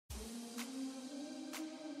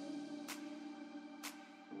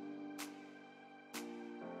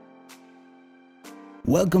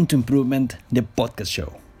Welcome to Improvement, the podcast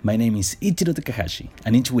show. My name is Ichiro Takahashi,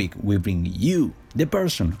 and each week we bring you the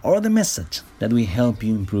person or the message that will help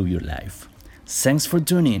you improve your life. Thanks for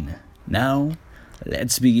tuning in. Now,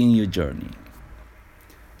 let's begin your journey.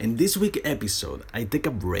 In this week's episode, I take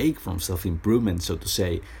a break from self-improvement, so to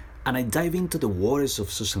say, and I dive into the waters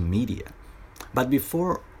of social media. But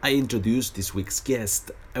before I introduce this week's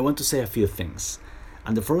guest, I want to say a few things.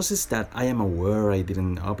 And the first is that I am aware I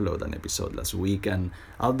didn't upload an episode last week, and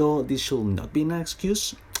although this should not be an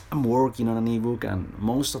excuse, I'm working on an ebook and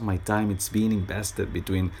most of my time it's being invested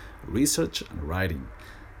between research and writing.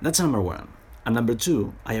 That's number one. And number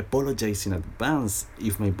two, I apologize in advance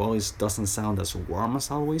if my voice doesn't sound as warm as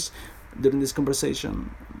always during this conversation,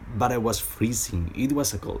 but I was freezing. It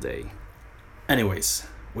was a cold day. Anyways,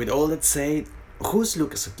 with all that said, who's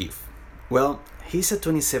Lucas O'Keefe? Well, he's a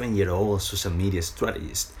 27-year-old social media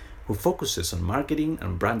strategist who focuses on marketing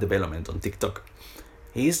and brand development on TikTok.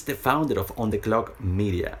 He is the founder of On The Clock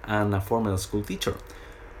Media and a former school teacher.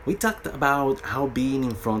 We talked about how being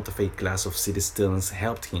in front of a class of city students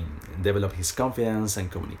helped him develop his confidence and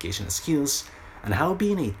communication skills, and how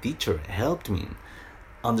being a teacher helped me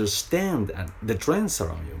understand the trends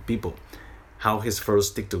around young people. How his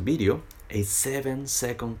first TikTok video, a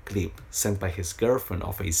 7-second clip sent by his girlfriend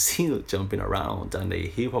of a seal jumping around and a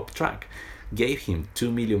hip hop track, gave him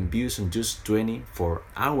 2 million views in just 24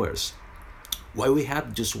 hours. Why we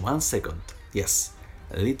have just 1 second, yes,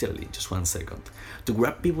 literally just 1 second, to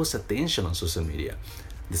grab people's attention on social media.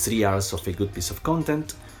 The 3 hours of a good piece of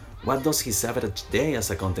content. What does his average day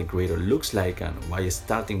as a content creator looks like, and why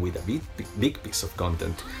starting with a big piece of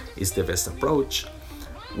content is the best approach.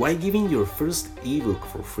 Why giving your first ebook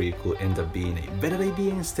for free could end up being a better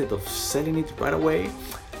idea instead of selling it right away,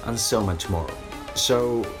 and so much more.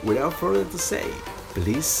 So, without further to say,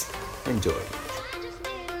 please enjoy.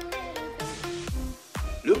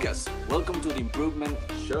 Lucas, welcome to the Improvement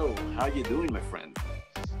Show. How are you doing, my friend?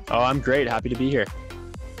 Oh, I'm great. Happy to be here.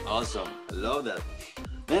 Awesome. I love that.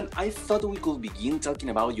 Man, I thought we could begin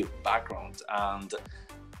talking about your background, and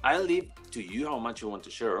I'll leave to you how much you want to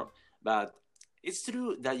share, but it's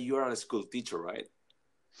true that you are a school teacher, right?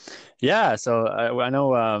 Yeah, so I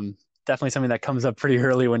know definitely something that comes up pretty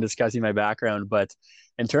early when discussing my background, but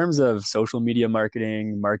in terms of social media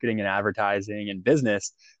marketing and advertising and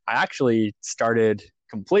business, I actually started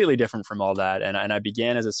completely different from all that. And I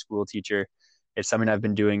began as a school teacher. It's something I've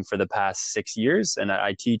been doing for the past 6 years, and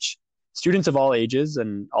I teach students of all ages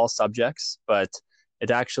and all subjects, but it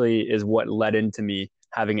actually is what led into me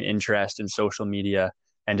having an interest in social media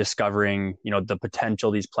and discovering, the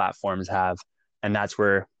potential these platforms have. And that's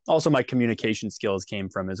where also my communication skills came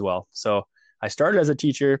from as well. So I started as a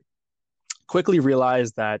teacher, quickly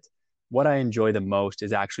realized that what I enjoy the most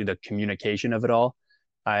is actually the communication of it all.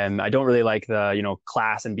 I don't really like the,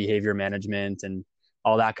 class and behavior management and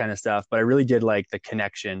all that kind of stuff, but I really did like the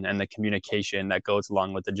connection and the communication that goes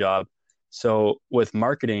along with the job. So with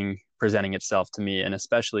marketing presenting itself to me, and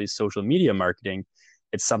especially social media marketing,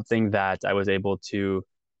 it's something that I was able to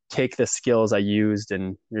take the skills I used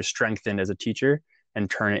and strengthened as a teacher and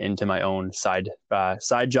turn it into my own side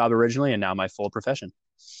job originally, and now my full profession.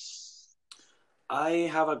 I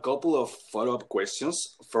have a couple of follow-up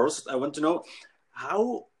questions. First, I want to know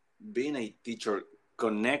how being a teacher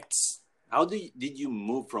connects. How did you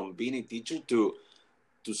move from being a teacher to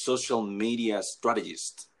social media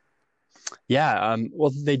strategist? Yeah,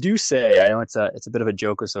 well, they do say, I know it's a bit of a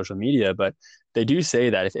joke with social media, but they do say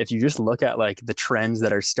that if you just look at like the trends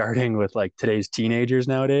that are starting with like today's teenagers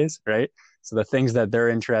nowadays, right? So the things that they're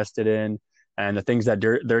interested in and the things that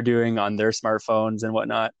they're doing on their smartphones and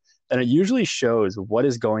whatnot, then it usually shows what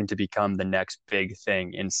is going to become the next big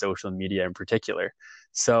thing in social media in particular.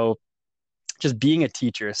 So just being a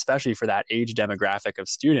teacher, especially for that age demographic of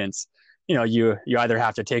students, you either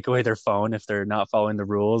have to take away their phone if they're not following the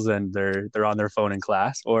rules and they're on their phone in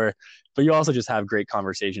class, but you also just have great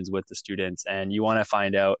conversations with the students, and you want to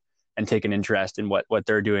find out and take an interest in what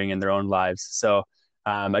they're doing in their own lives. So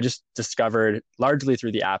I just discovered largely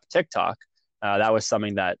through the app TikTok, that was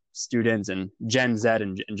something that students and Gen Z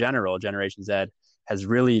in general, Generation Z, has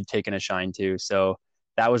really taken a shine to. So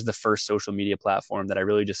that was the first social media platform that I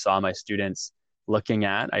really just saw my students looking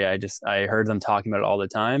at. I heard them talking about it all the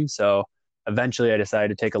time. So eventually I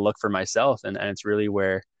decided to take a look for myself, and it's really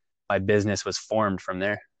where my business was formed from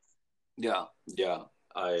there. Yeah,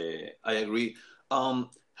 I agree. How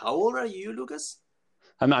old are you, Lucas?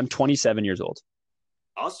 I'm 27 years old.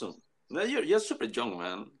 Awesome. Well, you're super young,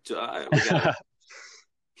 man. We gotta,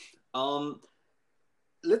 um,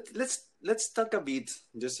 let's talk a bit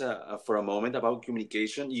just for a moment about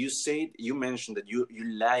communication. You mentioned that you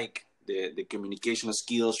like the communication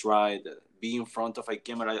skills, right? Be in front of a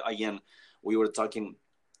camera. Again, we were talking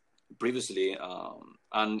previously,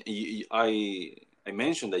 and I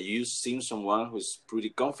mentioned that you seem someone who's pretty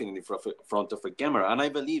confident in front of a camera, and I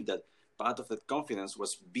believe that part of that confidence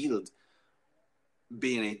was built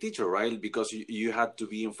being a teacher, right? Because you had to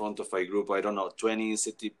be in front of a group, I don't know, 20,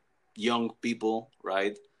 30 young people,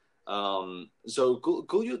 right? So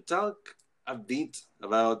could you talk a bit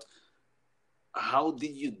about how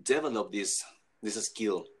did you develop this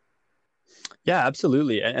skill? Yeah,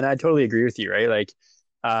 absolutely. And I totally agree with you, right? Like,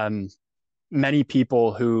 um, many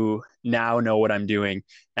people who now know what I'm doing,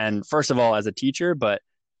 and first of all, as a teacher, but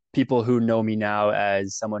people who know me now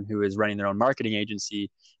as someone who is running their own marketing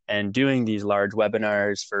agency and doing these large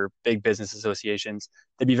webinars for big business associations,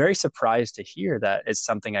 they'd be very surprised to hear that it's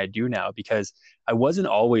something I do now because I wasn't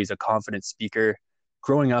always a confident speaker.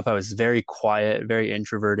 Growing up, I was very quiet, very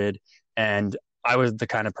introverted, and I was the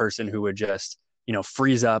kind of person who would just,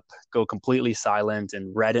 freeze up, go completely silent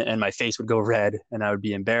and red, and my face would go red and I would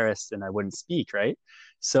be embarrassed and I wouldn't speak, right?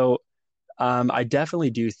 So I definitely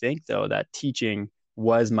do think, though, that teaching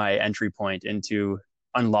was my entry point into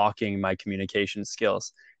unlocking my communication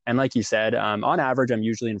skills. And like you said, on average, I'm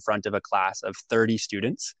usually in front of a class of 30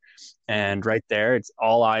 students. And right there, it's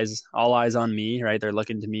all eyes on me, right? They're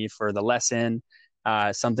looking to me for the lesson.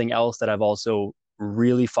 Something else that I've also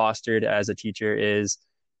really fostered as a teacher is,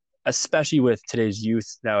 especially with today's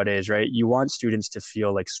youth nowadays, right? You want students to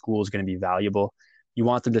feel like school is going to be valuable. You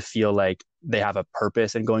want them to feel like they have a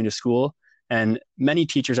purpose in going to school. And many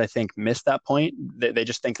teachers, I think, miss that point. They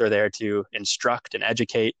just think they're there to instruct and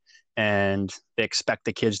educate, and they expect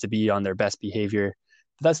the kids to be on their best behavior.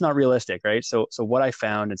 But that's not realistic, right? So what I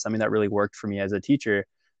found, and something that really worked for me as a teacher,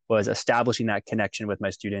 was establishing that connection with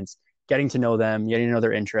my students, getting to know them, getting to know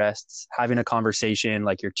their interests, having a conversation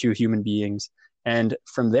like you're two human beings. And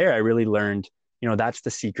from there, I really learned, that's the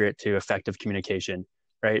secret to effective communication,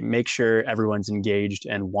 right? Make sure everyone's engaged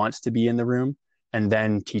and wants to be in the room, and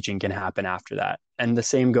then teaching can happen after that. And the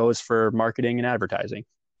same goes for marketing and advertising.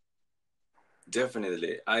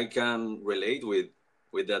 Definitely, I can relate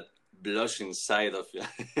with that blushing side of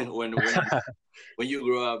when you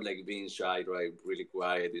grow up like being shy, right? Really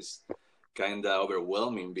quiet is kind of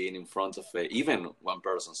overwhelming being in front of even one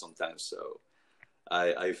person sometimes. So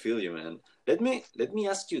I feel you, man. Let me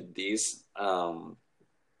ask you this: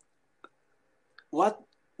 what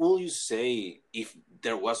will you say if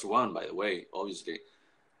there was one? By the way, obviously,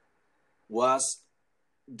 was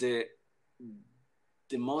the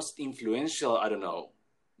the most influential, I don't know,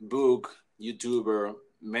 book, YouTuber,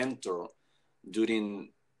 mentor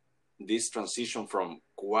during this transition from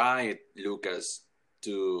quiet Lucas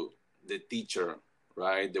to the teacher,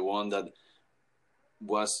 right? The one that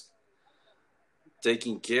was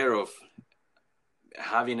taking care of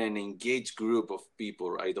having an engaged group of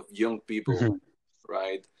people, right? Of young people,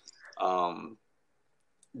 right? Um,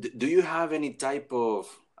 do you have any type of,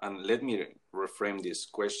 and let me reframe this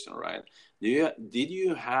question, right? Did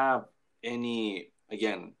you have any,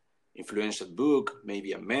 again, influential book,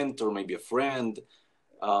 maybe a mentor, maybe a friend,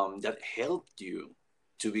 that helped you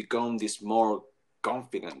to become this more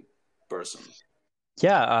confident person?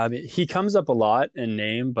 Yeah, he comes up a lot in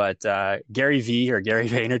name, but Gary V, or Gary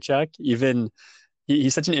Vaynerchuk, even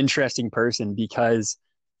he's such an interesting person because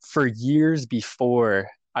for years before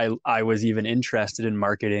I was even interested in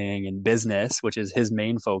marketing and business, which is his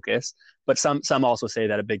main focus, but some also say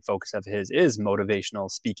that a big focus of his is motivational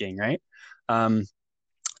speaking, right? Um,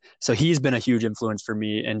 so he's been a huge influence for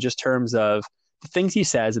me in just terms of the things he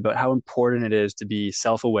says about how important it is to be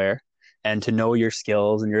self-aware and to know your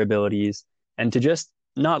skills and your abilities, and to just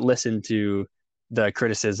not listen to the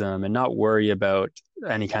criticism and not worry about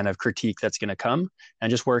any kind of critique that's going to come, and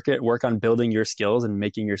just work on building your skills and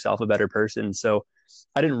making yourself a better person. So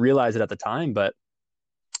I didn't realize it at the time, but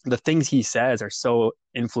the things he says are so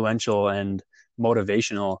influential and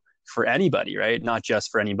motivational for anybody, right? Not just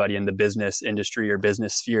for anybody in the business industry or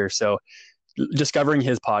business sphere. So discovering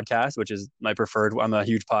his podcast, which is my preferred, I'm a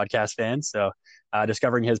huge podcast fan. So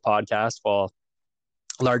discovering his podcast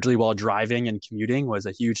largely while driving and commuting was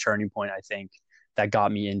a huge turning point, I think, that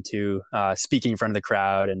got me into speaking in front of the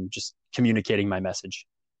crowd and just communicating my message.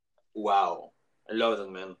 Wow. I love that,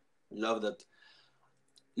 man. Love that.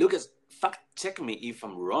 Lucas, fact check me if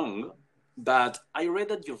I'm wrong, but I read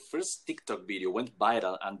that your first TikTok video went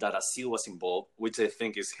viral and that a seal was involved, which I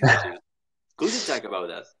think is hilarious. Could you talk about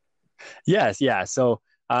that? Yes, yeah. So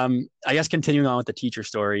I guess continuing on with the teacher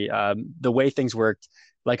story, the way things worked,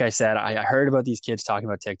 like I said, I heard about these kids talking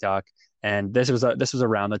about TikTok, and this was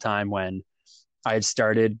around the time when I had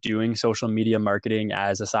started doing social media marketing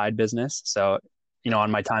as a side business. So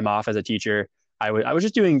on my time off as a teacher, I was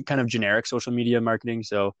just doing kind of generic social media marketing.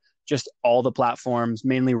 So just all the platforms,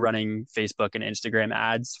 mainly running Facebook and Instagram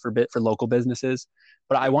ads for local businesses.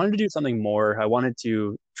 But I wanted to do something more. I wanted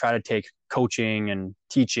to try to take coaching and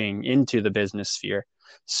teaching into the business sphere.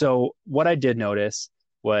 So what I did notice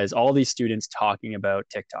was all these students talking about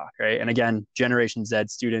TikTok, right? And again, Generation Z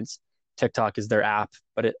students, TikTok is their app,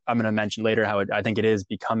 but I'm going to mention later how I think it is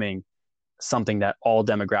becoming something that all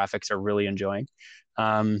demographics are really enjoying.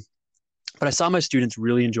 But I saw my students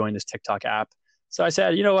really enjoying this TikTok app. So I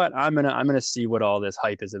said, you know what, I'm gonna see what all this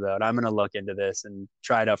hype is about. I'm gonna look into this and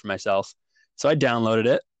try it out for myself. So I downloaded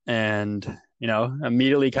it and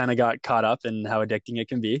immediately kind of got caught up in how addicting it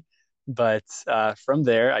can be. But from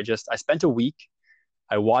there, I spent a week.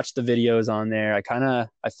 I watched the videos on there.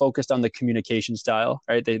 I focused on the communication style,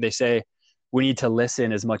 right? They say we need to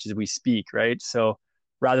listen as much as we speak, right? So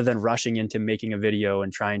rather than rushing into making a video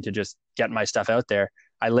and trying to just get my stuff out there,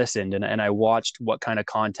 I listened and I watched what kind of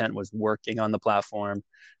content was working on the platform.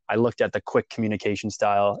 I looked at the quick communication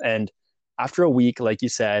style. And after a week, like you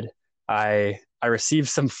said, I received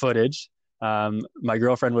some footage. My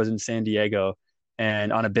girlfriend was in San Diego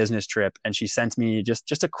and on a business trip, and she sent me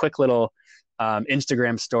just a quick little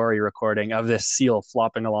Instagram story recording of this seal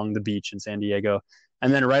flopping along the beach in San Diego.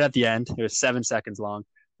 And then right at the end, it was 7 seconds long.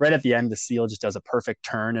 Right at the end, the seal just does a perfect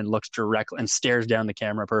turn and looks directly and stares down the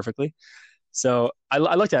camera perfectly. So I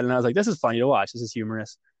looked at it and I was like, this is funny to watch. This is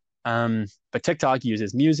humorous. But TikTok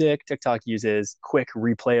uses music. TikTok uses quick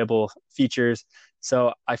replayable features.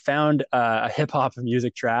 So I found a hip hop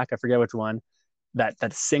music track. I forget which one that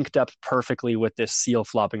synced up perfectly with this seal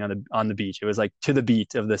flopping on the beach. It was like to the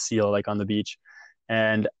beat of the seal, like on the beach.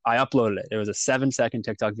 And I uploaded it. It was a 7-second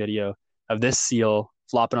TikTok video of this seal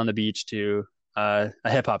flopping on the beach to a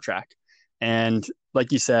hip hop track. And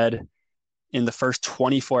like you said, in the first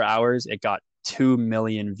 24 hours, it got 2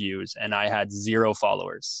 million views and I had 0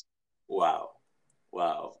 followers. Wow.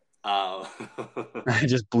 I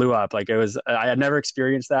just blew up. Like I had never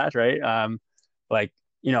experienced that. Right.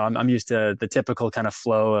 I'm used to the typical kind of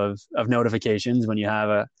flow of notifications when you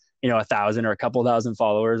have 1,000 or a couple thousand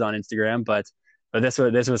followers on Instagram. But this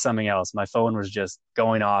was something else. My phone was just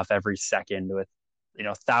going off every second with,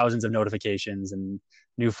 thousands of notifications and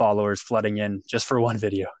new followers flooding in just for one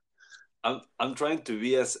video. I'm trying to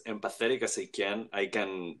be as empathetic as I can. I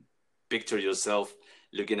can picture yourself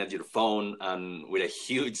looking at your phone and with a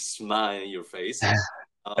huge smile in your face.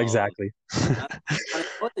 Exactly. And I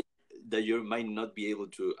thought that you might not be able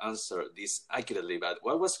to answer this accurately, but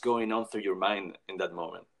what was going on through your mind in that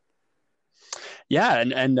moment? Yeah,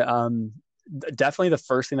 and definitely the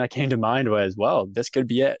first thing that came to mind was, well, this could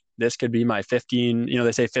be it. This could be my 15.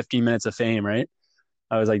 They say 15 minutes of fame, right?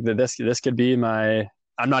 I was like, this could be my.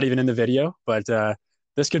 I'm not even in the video, but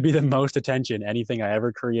this could be the most attention anything I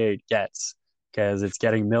ever create gets, because it's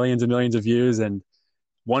getting millions and millions of views, and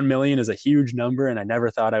 1 million is a huge number. And I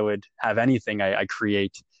never thought I would have anything I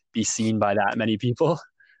create be seen by that many people.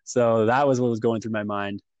 So that was what was going through my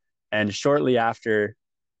mind. And shortly after,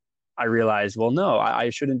 I realized, well, no,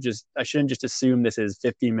 I shouldn't just assume this is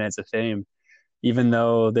 15 minutes of fame. Even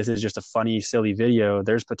though this is just a funny, silly video,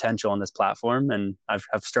 there's potential on this platform, and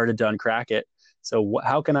I've started to uncrack it. So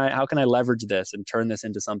how can I leverage this and turn this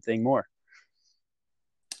into something more?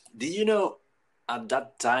 Did you know at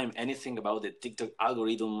that time anything about the TikTok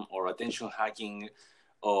algorithm or attention hacking?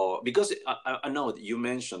 Or because I know you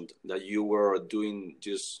mentioned that you were doing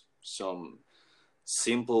just some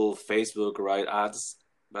simple Facebook ads,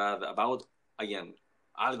 but about again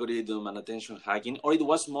algorithm and attention hacking, or it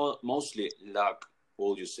was mostly luck,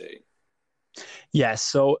 will you say? Yes.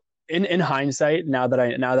 So in hindsight, now that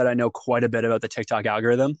I know quite a bit about the TikTok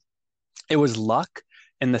algorithm, it was luck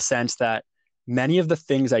in the sense that many of the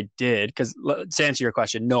things I did, because to answer your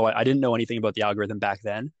question, no, I didn't know anything about the algorithm back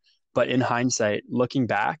then. But in hindsight, looking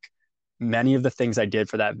back, many of the things I did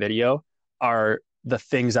for that video are the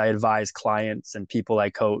things I advise clients and people I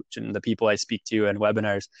coach and the people I speak to in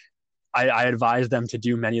webinars. I advise them to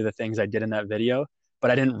do many of the things I did in that video,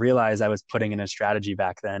 but I didn't realize I was putting in a strategy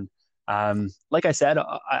back then. Like I said,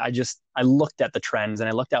 I looked at the trends and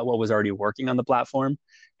I looked at what was already working on the platform,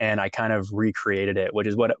 and I kind of recreated it,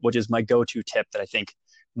 which is my go-to tip that I think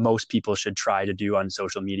most people should try to do on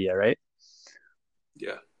social media, right?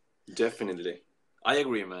 Yeah, definitely. I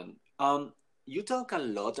agree, man. You talk a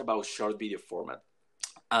lot about short video format,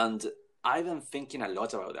 and I've been thinking a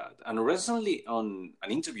lot about that. And recently, on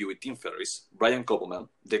an interview with Tim Ferriss, Brian Koppelman,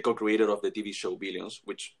 the co-creator of the TV show Billions,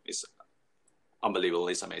 which is unbelievable,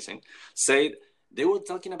 it's amazing, said they were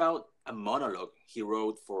talking about a monologue he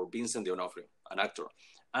wrote for Vincent D'Onofrio, an actor.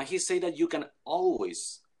 And he said that you can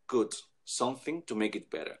always cut something to make it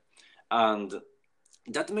better. And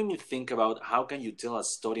that made me think about how can you tell a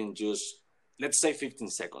story in just, let's say, 15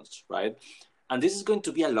 seconds, right? And this is going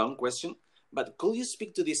to be a long question, but could you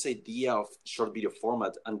speak to this idea of short video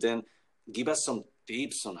format and then give us some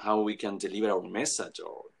tips on how we can deliver our message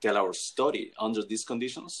or tell our story under these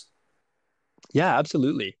conditions? Yeah,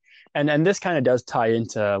 absolutely. And this kind of does tie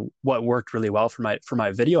into what worked really well for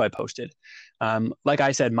my video I posted. Like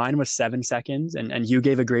I said, mine was 7 seconds, and you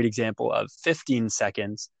gave a great example of 15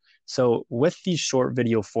 seconds. So with these short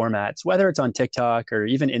video formats, whether it's on TikTok or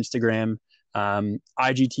even Instagram,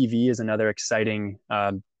 IGTV is another exciting,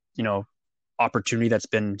 opportunity that's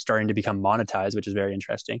been starting to become monetized, which is very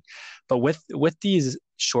interesting. But with these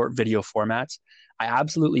short video formats, I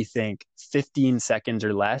absolutely think 15 seconds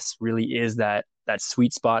or less really is that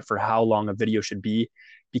sweet spot for how long a video should be,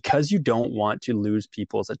 because you don't want to lose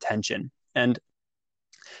people's attention. And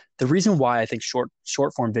the reason why I think short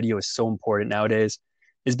form video is so important nowadays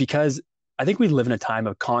is because I think we live in a time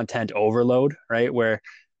of content overload, right? Where,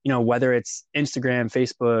 whether it's Instagram,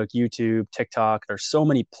 Facebook, YouTube, TikTok, there's so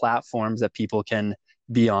many platforms that people can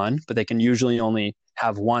be on, but they can usually only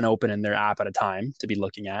have one open in their app at a time to be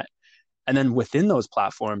looking at. And then within those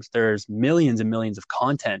platforms, there's millions and millions of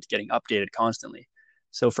content getting updated constantly.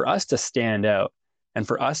 So for us to stand out and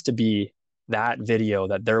for us to be that video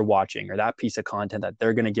that they're watching or that piece of content that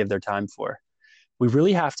they're going to give their time for, we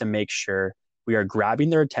really have to make sure we are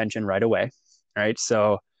grabbing their attention right away, right?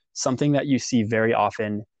 So something that you see very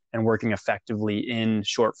often and working effectively in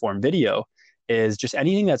short form video is just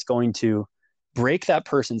anything that's going to break that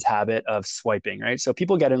person's habit of swiping, right? So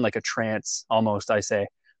people get in like a trance almost, I say,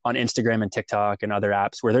 on Instagram and TikTok and other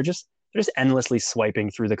apps where they're just endlessly swiping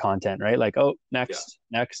through the content, right? Like, oh, next.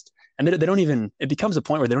 And they don't even, it becomes a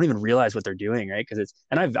point where they don't even realize what they're doing, right? Because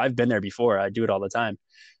I've been there before. I do it all the time.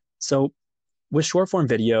 So with short form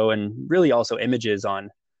video and really also images on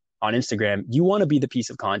Instagram, you want to be the piece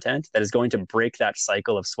of content that is going to break that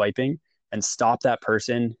cycle of swiping and stop that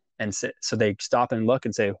person. And so they stop and look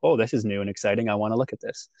and say, oh, this is new and exciting. I want to look at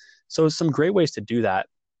this. So some great ways to do that.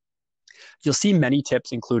 You'll see many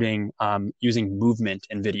tips, including using movement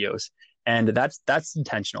in videos. And that's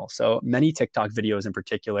intentional. So many TikTok videos in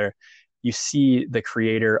particular, you see the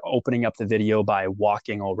creator opening up the video by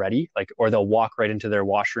walking already, or they'll walk right into their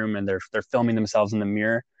washroom and they're filming themselves in the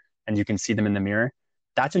mirror and you can see them in the mirror.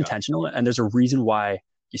 That's intentional. And there's a reason why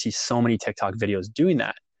you see so many TikTok videos doing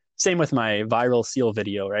that. Same with my viral seal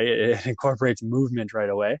video, right? It incorporates movement right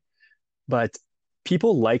away. But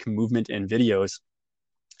people like movement in videos.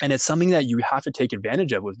 And it's something that you have to take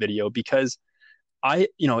advantage of with video, because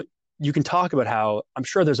you can talk about how I'm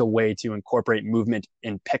sure there's a way to incorporate movement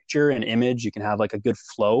in picture and image. You can have like a good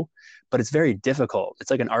flow, but it's very difficult. It's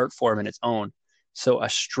like an art form in its own. So a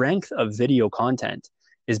strength of video content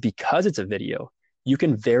is because it's a video, you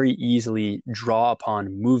can very easily draw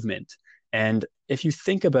upon movement. And if you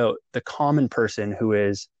think about the common person who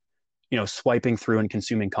is, swiping through and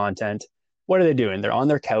consuming content, what are they doing? They're on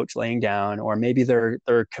their couch laying down, or maybe they're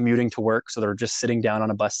commuting to work, so they're just sitting down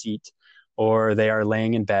on a bus seat, or they are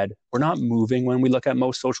laying in bed. We're not moving when we look at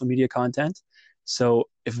most social media content. So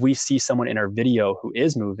if we see someone in our video who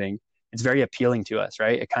is moving, it's very appealing to us,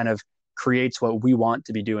 right? It kind of creates what we want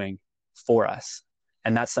to be doing for us.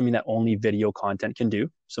 And that's something that only video content can do.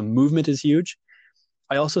 So movement is huge.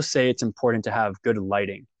 I also say it's important to have good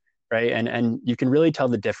lighting, right? And you can really tell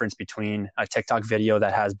the difference between a TikTok video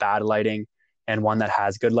that has bad lighting and one that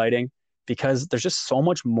has good lighting, because there's just so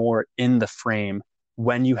much more in the frame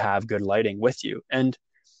when you have good lighting with you. And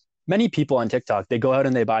many people on TikTok, they go out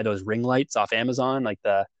and they buy those ring lights off Amazon, like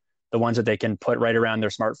the ones that they can put right around their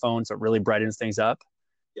smartphone, so it really brightens things up.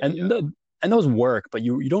 And those work, but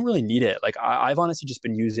you don't really need it. Like I've honestly just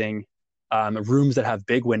been using rooms that have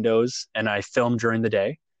big windows, and I film during the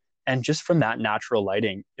day. And just from that natural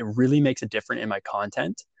lighting, it really makes a difference in my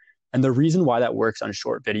content. And the reason why that works on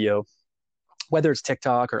short video, whether it's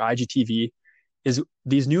TikTok or IGTV, is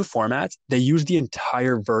these new formats, they use the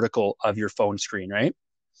entire vertical of your phone screen, right?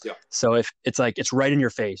 Yeah. So if it's right in your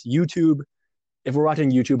face. YouTube, if we're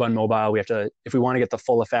watching YouTube on mobile, if we want to get the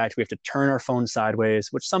full effect, we have to turn our phone sideways,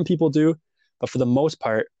 which some people do. But for the most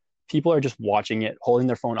part, people are just watching it, holding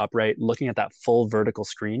their phone upright, looking at that full vertical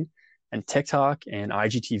screen. And TikTok and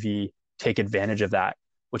IGTV take advantage of that,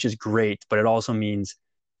 which is great. But it also means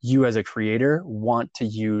you as a creator want to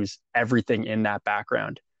use everything in that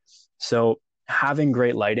background. So having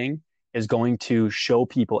great lighting is going to show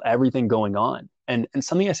people everything going on. And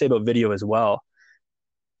something I say about video as well,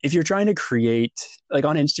 if you're trying to create, like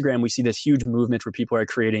on Instagram, we see this huge movement where people are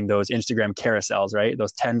creating those Instagram carousels, right?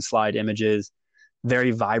 Those 10 slide images,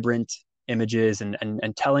 very vibrant images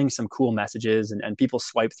and telling some cool messages, and people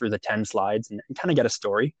swipe through the 10 slides and kind of get a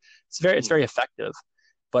story. It's very effective.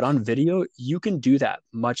 But on video, you can do that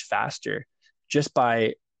much faster just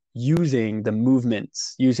by using the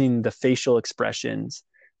movements, using the facial expressions,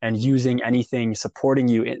 and using anything supporting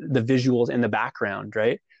you, the visuals in the background,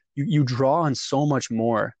 right? You draw on so much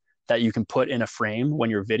more that you can put in a frame when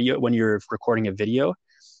you're recording a video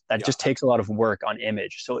that just takes a lot of work on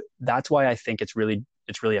image. So that's why I think it's really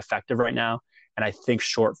effective right now. And I think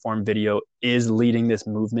short form video is leading this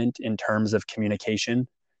movement in terms of communication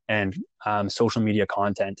and social media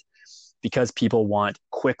content, because people want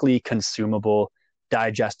quickly consumable,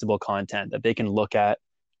 digestible content that they can look at,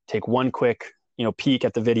 take one quick peek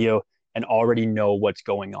at the video and already know what's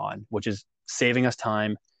going on, which is saving us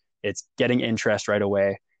time. It's getting interest right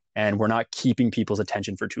away, and we're not keeping people's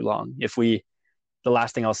attention for too long. The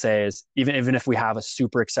last thing I'll say is even if we have a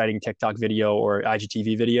super exciting TikTok video or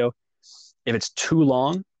IGTV video, if it's too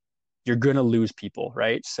long, you're going to lose people,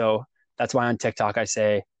 right? So that's why on TikTok, I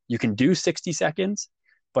say you can do 60 seconds,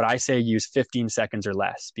 but I say use 15 seconds or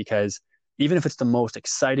less, because even if it's the most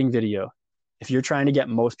exciting video, if you're trying to get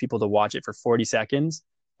most people to watch it for 40 seconds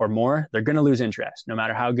or more, they're going to lose interest. No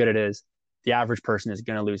matter how good it is, the average person is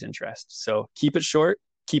going to lose interest. So keep it short,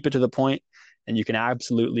 keep it to the point, and you can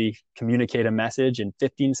absolutely communicate a message in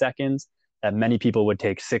 15 seconds that many people would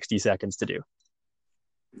take 60 seconds to do.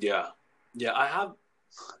 Yeah. I have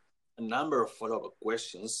a number of follow-up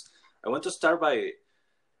questions. I want to start by,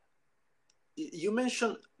 you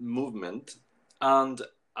mentioned movement, and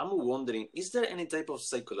I'm wondering, is there any type of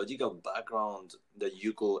psychological background that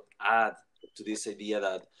you could add to this idea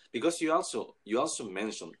that, because you also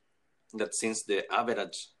mentioned that since the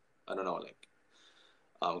average, I don't know, like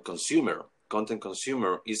content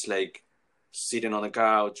consumer is like sitting on a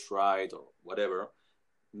couch, right, or whatever,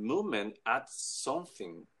 movement adds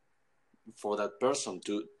something for that person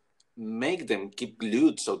to make them keep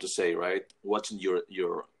glued, so to say, right, watching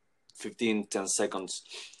your 10 seconds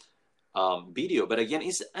video. But again,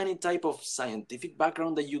 is any type of scientific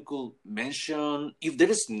background that you could mention? If there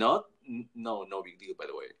is not, no big deal, by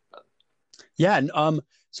the way. But... Yeah.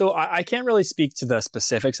 So I can't really speak to the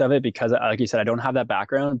specifics of it because, like you said, I don't have that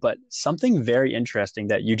background. But something very interesting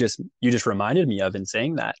that you just reminded me of in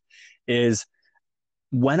saying that is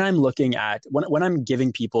when I'm looking at when I'm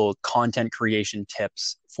giving people content creation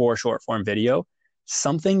tips for short form video,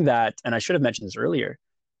 something that, and I should have mentioned this earlier,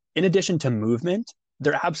 in addition to movement,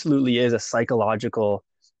 there absolutely is a psychological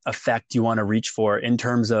effect you want to reach for in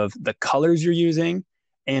terms of the colors you're using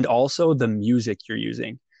and also the music you're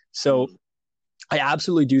using. So I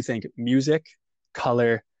absolutely do think music,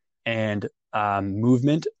 color, and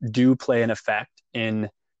movement do play an effect in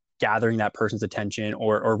gathering that person's attention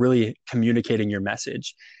or really communicating your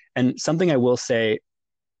message. And something I will say,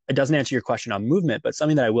 it doesn't answer your question on movement, but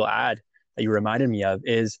something that I will add that you reminded me of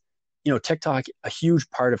is, TikTok, a huge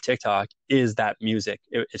part of TikTok is that music.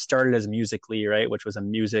 It started as Musical.ly, right, which was a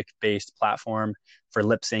music-based platform for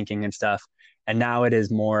lip syncing and stuff. And now it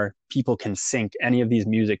is more people can sync any of these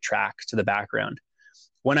music tracks to the background.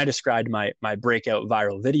 When I described my breakout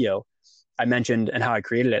viral video, I mentioned, and how I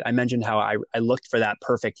created it, I mentioned how I looked for that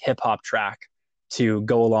perfect hip hop track to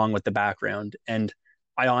go along with the background. And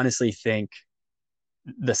I honestly think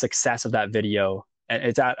the success of that video, and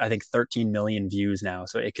it's at, I think, 13 million views now.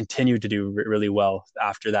 So it continued to do really well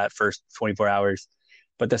after that first 24 hours.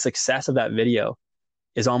 But the success of that video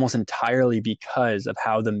is almost entirely because of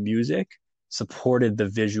how the music supported the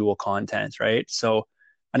visual content, right? So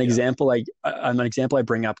an example I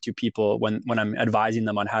bring up to people when I'm advising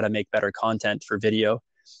them on how to make better content for video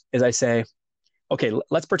is I say, okay,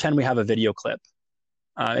 let's pretend we have a video clip.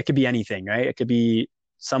 It could be anything, right? It could be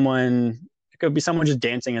someone just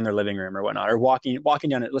dancing in their living room or whatnot, or walking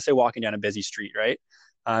down a busy street, right?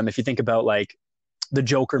 If you think about like the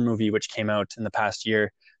Joker movie, which came out in the past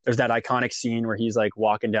year, there's that iconic scene where he's like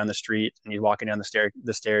walking down the street and he's walking down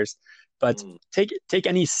the stairs. But take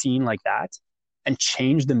any scene like that and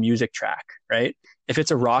change the music track, right? If it's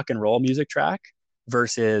a rock and roll music track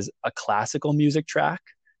versus a classical music track,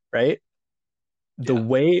 right? The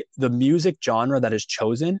way the music genre that is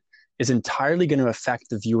chosen is entirely going to affect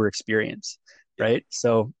the viewer experience, right?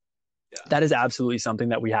 So that is absolutely something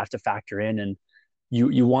that we have to factor in. And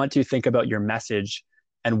you want to think about your message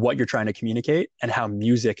and what you're trying to communicate and how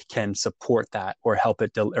music can support that or help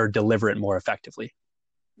it or deliver it more effectively.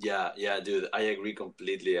 Yeah, dude, I agree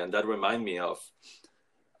completely. And that reminds me of,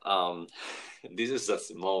 this is a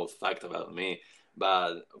small fact about me,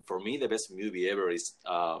 but for me, the best movie ever is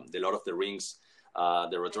The Lord of the Rings,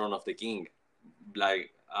 The Return of the King. Like,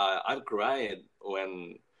 I've cried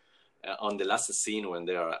when on the last scene when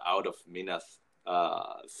they are out of Minath,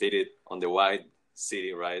 seated on the white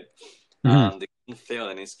city, right? Mhm. The King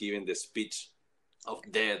Theoden is giving the speech of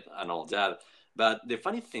death and all that. But the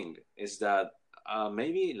funny thing is that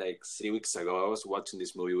maybe like 3 weeks ago, I was watching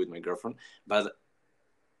this movie with my girlfriend, but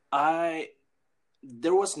I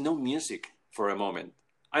there was no music for a moment.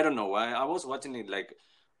 I don't know why. I was watching it like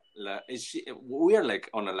we are like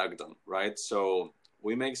on a lockdown, right? So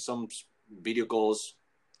we make some video calls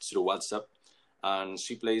through WhatsApp, and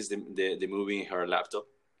she plays the movie in her laptop,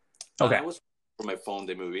 and I Okay. was from my phone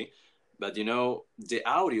the movie, but you know the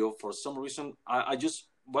audio for some reason I just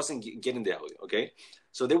wasn't getting the audio. Okay,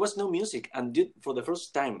 so there was no music, and for the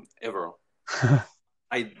first time ever,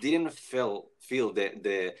 I didn't feel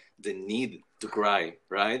the need to cry,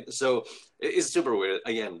 right? So it's super weird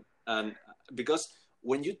again, and because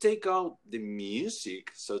when you take out the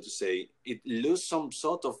music, so to say, it loses some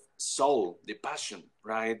sort of soul, the passion,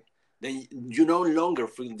 right? Then you no longer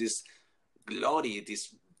feel this glory,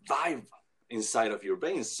 this vibe inside of your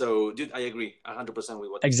veins. So, dude, I agree 100% with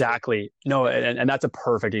what you said. Exactly. No, and that's a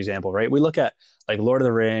perfect example, right? We look at like Lord of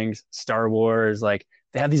the Rings, Star Wars, like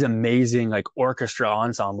they have these amazing like orchestra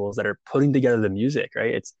ensembles that are putting together the music,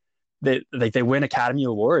 right? It's they win Academy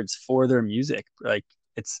Awards for their music. Like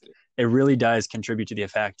it really does contribute to the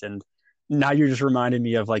effect. And now you're just reminding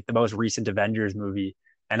me of like the most recent Avengers movie.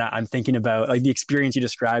 And I'm thinking about like the experience you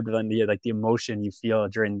described and the like the emotion you feel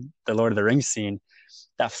during the Lord of the Rings scene,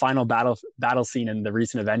 that final battle scene in the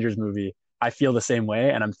recent Avengers movie. I feel the same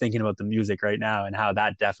way, and I'm thinking about the music right now and how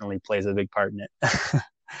that definitely plays a big part in it.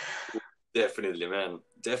 Definitely, man.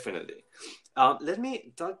 Definitely. Let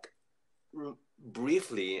me talk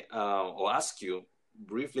briefly or ask you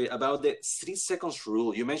briefly about the 3 seconds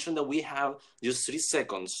rule. You mentioned that we have just 3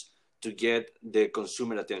 seconds to get the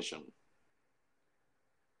consumer attention.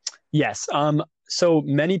 Yes. So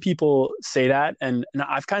many people say that, and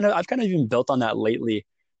I've kind of even built on that lately,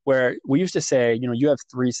 where we used to say, you have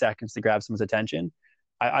 3 seconds to grab someone's attention.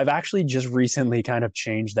 I've actually just recently kind of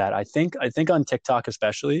changed that. I think on TikTok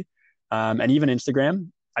especially, and even Instagram,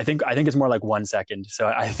 I think it's more like 1 second. So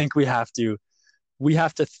I think we have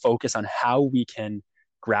to focus on how we can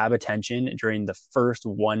grab attention during the first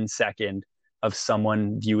 1 second of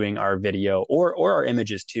someone viewing our video or our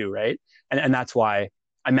images too, right? And that's why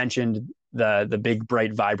I mentioned the big,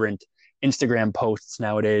 bright, vibrant Instagram posts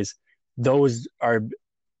nowadays. Those are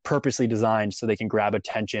purposely designed so they can grab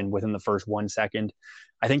attention within the first 1 second.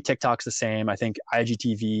 I think TikTok's the same. I think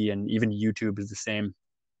IGTV and even YouTube is the same.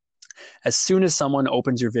 As soon as someone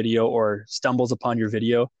opens your video or stumbles upon your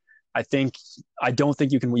video, I don't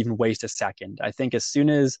think you can even waste a second. I think as soon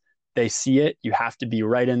as they see it, you have to be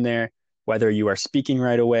right in there, whether you are speaking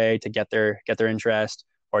right away to get their interest,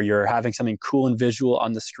 or you're having something cool and visual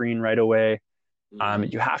on the screen right away. Mm-hmm.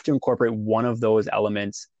 You have to incorporate one of those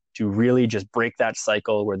elements to really just break that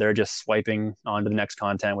cycle where they're just swiping on to the next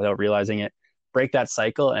content without realizing it. Break that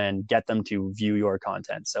cycle and get them to view your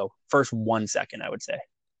content. So first 1 second, I would say.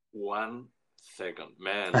 1 second,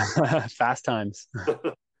 man. Fast times.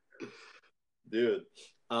 Dude.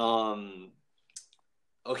 Um,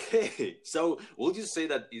 okay. So would you say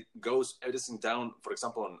that it goes everything down, for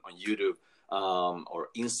example, on YouTube or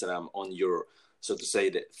Instagram, on your, so to say,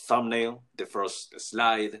 the thumbnail, the first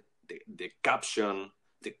slide, the caption,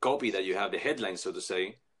 the copy that you have, the headline, so to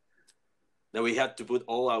say, that we had to put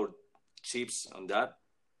all our chips on that?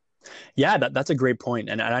 Yeah, that's a great point,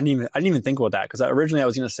 and I didn't even think about that because originally I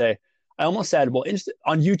was going to say I almost said, well,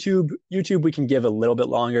 on YouTube we can give a little bit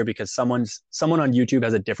longer because someone on YouTube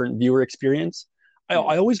has a different viewer experience. I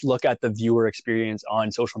Mm. always look at the viewer experience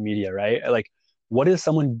on social media, right? Like, what is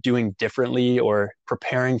someone doing differently or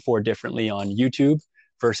preparing for differently on YouTube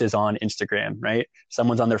versus on Instagram, right?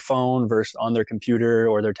 Someone's on their phone versus on their computer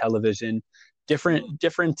or their television, Mm.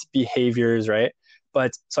 different behaviors, right?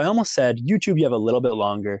 But so I almost said YouTube, you have a little bit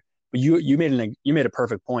longer, but you made a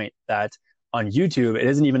perfect point that on YouTube, it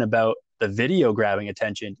isn't even about the video grabbing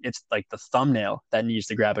attention. It's like the thumbnail that needs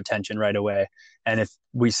to grab attention right away. And if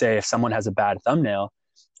someone has a bad thumbnail,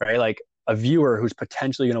 right, like a viewer who's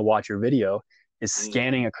potentially going to watch your video is Mm.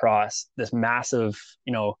 scanning across this massive,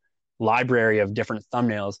 library of different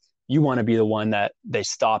thumbnails. You want to be the one that they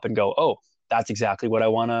stop and go, oh, that's exactly what I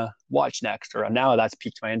want to watch next, or now that's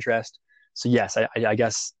piqued my interest. So yes, I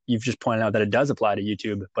guess you've just pointed out that it does apply to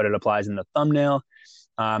YouTube, but it applies in the thumbnail.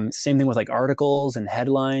 Same thing with like articles and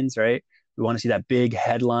headlines, right? We want to see that big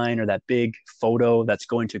headline or that big photo that's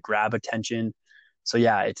going to grab attention. So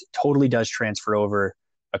yeah, it totally does transfer over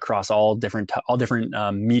across all different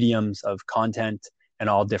mediums of content and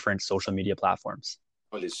all different social media platforms.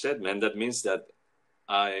 Holy shit, man. That means that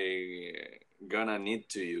I gonna need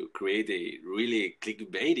to create a really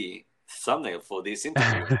clickbaity thumbnail for this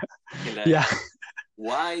interview. Like, Yeah.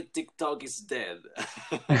 why TikTok is dead?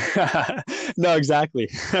 No, exactly.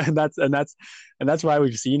 And that's why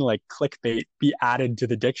we've seen like clickbait be added to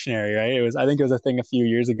the dictionary, right? I think it was a thing a few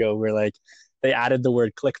years ago where like they added the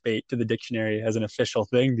word clickbait to the dictionary as an official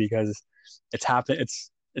thing because it's happened.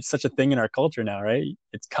 It's such a thing in our culture now, right?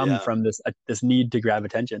 It's come Yeah. from this need to grab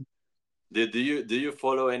attention. Do you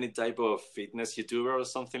follow any type of fitness YouTuber or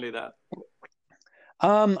something like that?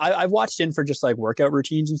 I've watched in for just like workout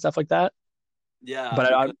routines and stuff like that, Yeah, but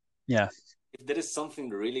because yeah. if there is something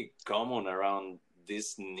really common around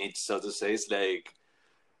this niche, so to say, it's like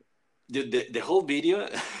the whole video,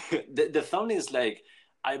 the thumbnail is like,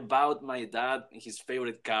 I bought my dad his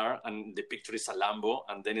favorite car, and the picture is a Lambo,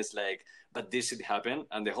 and then it's like, but this should happen,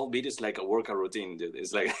 and the whole video is like a workout routine, dude.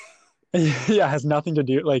 It's like Yeah, it has nothing to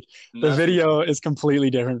do. Like the nothing, video is completely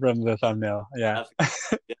different from the thumbnail. Yeah.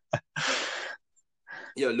 nothing. Yeah.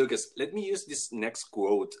 Yo, Lucas, let me use this next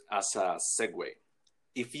quote as a segue.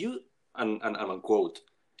 If you, and unquote,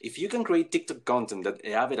 if you can create TikTok content that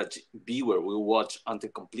the average viewer will watch until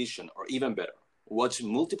completion, or even better, watch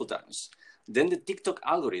multiple times, then the TikTok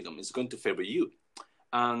algorithm is going to favor you.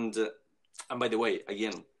 And by the way,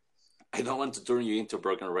 again, I don't want to turn you into a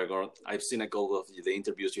broken record. I've seen a couple of the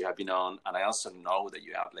interviews you have been on, and I also know that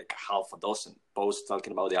you have like half a dozen posts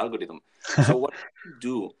talking about the algorithm. So what you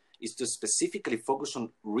do is to specifically focus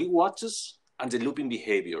on rewatches and the looping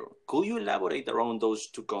behavior. Could you elaborate around those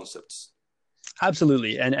two concepts?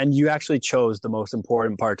 Absolutely. And you actually chose the most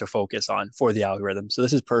important part to focus on for the algorithm. So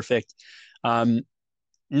this is perfect. Um,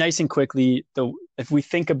 Nice and quickly, if we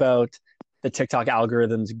think about the TikTok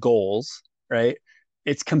algorithm's goals, right?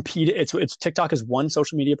 It's TikTok is one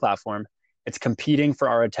social media platform. It's competing for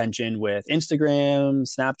our attention with Instagram,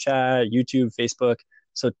 Snapchat, YouTube, Facebook.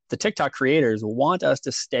 So the TikTok creators want us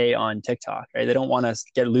to stay on TikTok, right? They don't want us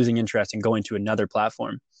losing interest and going to another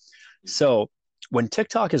platform. So when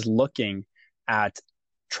TikTok is looking at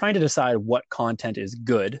trying to decide what content is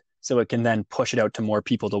good, so it can then push it out to more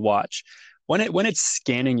people to watch, when it's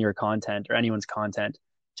scanning your content or anyone's content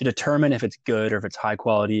to determine if it's good or if it's high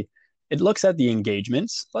quality, it looks at the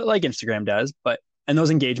engagements like Instagram does, and those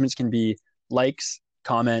engagements can be likes,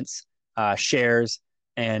 comments, shares,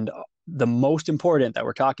 and the most important that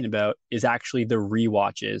we're talking about is actually the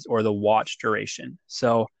rewatches or the watch duration.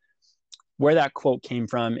 So where that quote came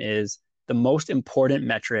from is the most important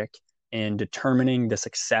metric in determining the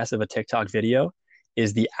success of a TikTok video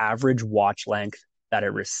is the average watch length that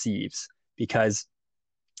it receives, because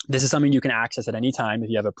this is something you can access at any time. If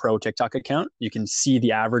you have a pro TikTok account, you can see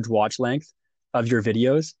the average watch length of your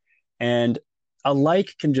videos. And a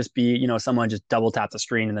like can just be, someone just double tapped the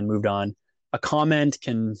screen and then moved on. A comment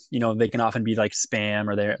can, they can often be like spam,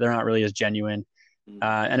 or they're not really as genuine.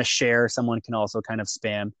 And a share, someone can also kind of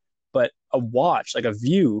spam. But a watch, like a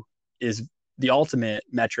view, is the ultimate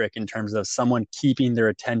metric in terms of someone keeping their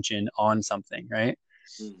attention on something, right?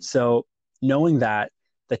 So knowing that,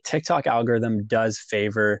 the TikTok algorithm does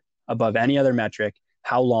favor above any other metric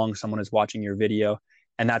how long someone is watching your video.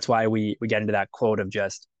 And that's why we get into that quote of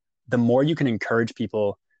just the more you can encourage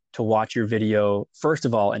people to watch your video, first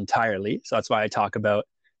of all, entirely. So that's why I talk about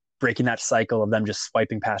breaking that cycle of them just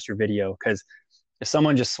swiping past your video. Because if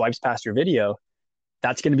someone just swipes past your video,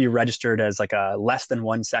 that's going to be registered as like a less than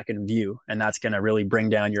 1 second view. And that's going to really bring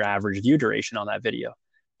down your average view duration on that video.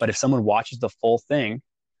 But if someone watches the full thing,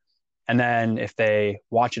 and then if they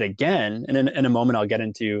watch it again, and in a moment, I'll get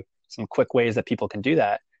into some quick ways that people can do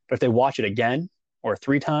that. But if they watch it again, or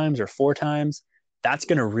 3 times or 4 times, that's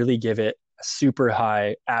going to really give it a super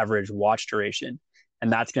high average watch duration.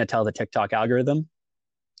 And that's going to tell the TikTok algorithm,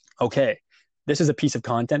 okay, this is a piece of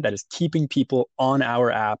content that is keeping people on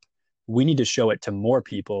our app. We need to show it to more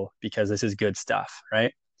people because this is good stuff,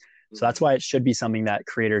 right? So that's why it should be something that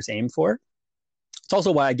creators aim for. It's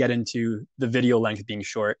also why I get into the video length being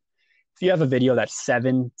short. If you have a video that's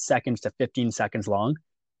 7 seconds to 15 seconds long,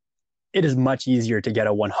 it is much easier to get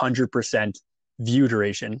a 100% view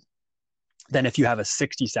duration than if you have a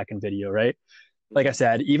 60-second video, right? Like I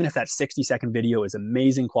said, even if that 60-second video is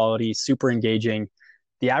amazing quality, super engaging,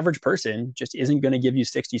 the average person just isn't going to give you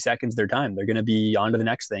 60 seconds of their time. They're going to be on to the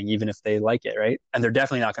next thing, even if they like it, right? And they're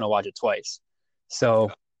definitely not going to watch it twice.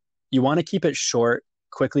 So you want to keep it short,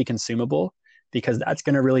 quickly consumable, because that's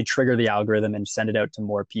going to really trigger the algorithm and send it out to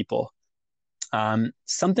more people.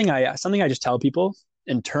 Something I just tell people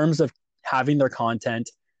in terms of having their content,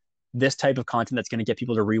 this type of content that's going to get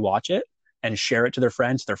people to rewatch it and share it to their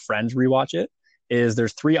friends rewatch it, is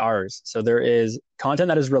there's 3 R's. So there is content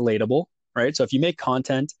that is relatable, right? So if you make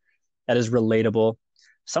content that is relatable,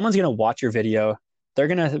 someone's going to watch your video. They're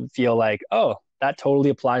going to feel like, oh, that totally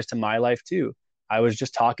applies to my life too. I was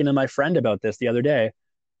just talking to my friend about this the other day.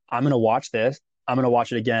 I'm going to watch this. I'm going to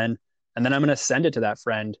watch it again. And then I'm going to send it to that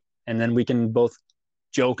friend. And then we can both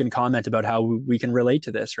joke and comment about how we can relate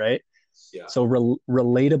to this, right? Yeah. So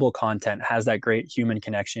relatable content has that great human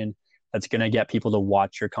connection that's going to get people to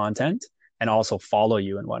watch your content and also follow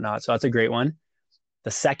you and whatnot. So that's a great one.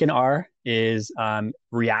 The second R is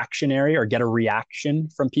reactionary, or get a reaction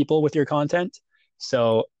from people with your content.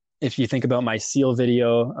 So if you think about my seal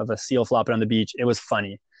video of a seal flopping on the beach, it was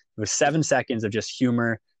funny. It was 7 seconds of just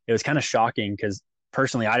humor. It was kind of shocking because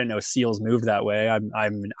personally, I didn't know seals moved that way. I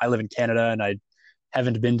live in Canada and I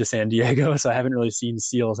haven't been to San Diego, so I haven't really seen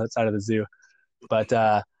seals outside of the zoo. But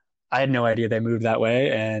I had no idea they moved that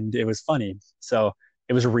way, and it was funny. So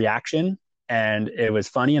it was a reaction, and it was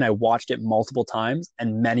funny, and I watched it multiple times,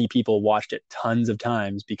 and many people watched it tons of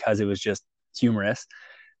times because it was just humorous.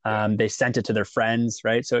 They sent it to their friends,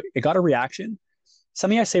 right? So it got a reaction.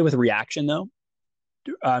 Something I say with reaction, though,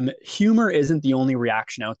 humor isn't the only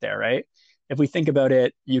reaction out there, right? If we think about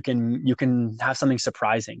it, you can have something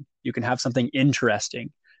surprising. You can have something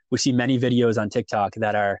interesting. We see many videos on TikTok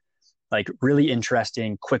that are like really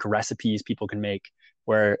interesting, quick recipes people can make,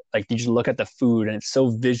 where like you just look at the food and it's so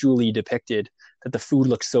visually depicted that the food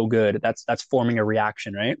looks so good. That's forming a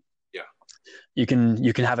reaction, right? Yeah. You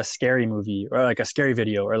can have a scary movie, or like a scary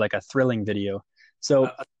video, or like a thrilling video.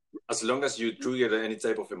 So as long as you trigger any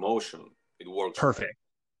type of emotion, it works. Perfect. Right?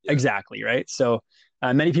 Yeah. Exactly, right? So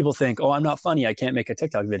many people think, oh, I'm not funny, I can't make a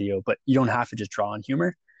TikTok video, but you don't have to just draw on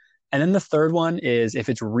humor. And then the third one is if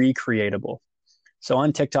it's recreatable. So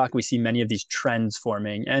on TikTok, we see many of these trends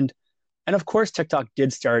forming. And of course, TikTok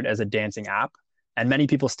did start as a dancing app, and many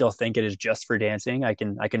people still think it is just for dancing. I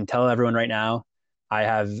can tell everyone right now,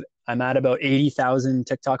 I'm at about 80,000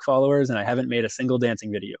 TikTok followers, and I haven't made a single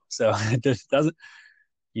dancing video. So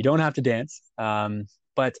you don't have to dance.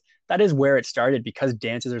 But that is where it started, because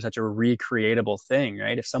dances are such a recreatable thing,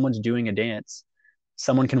 right? If someone's doing a dance,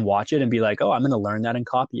 someone can watch it and be like, oh, I'm going to learn that and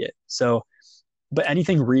copy it. So, but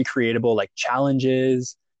anything recreatable, like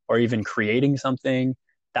challenges or even creating something,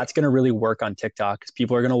 that's going to really work on TikTok, because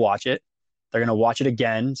people are going to watch it. They're going to watch it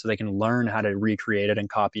again so they can learn how to recreate it and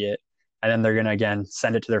copy it. And then they're going to, again,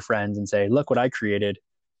 send it to their friends and say, look what I created.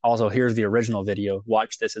 Also, here's the original video.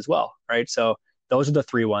 Watch this as well, right? So those are the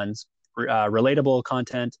three ones: relatable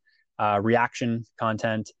content, reaction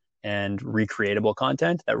content, and recreatable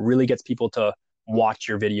content that really gets people to watch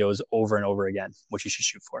your videos over and over again, which you should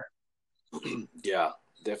shoot for. Yeah,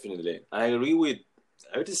 definitely. I agree with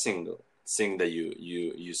every single thing that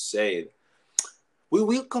you said. We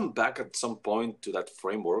will come back at some point to that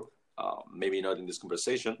framework, maybe not in this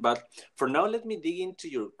conversation, but for now, let me dig into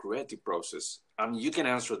your creative process. And you can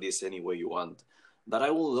answer this any way you want, but I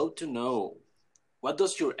would love to know, what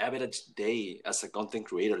does your average day as a content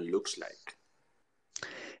creator looks like?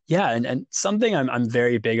 Yeah, and something I'm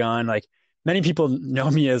very big on, like many people know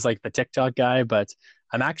me as like the TikTok guy, but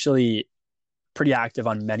I'm actually pretty active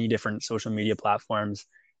on many different social media platforms.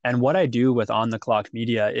 And what I do with On the Clock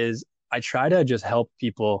Media is I try to just help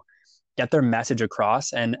people get their message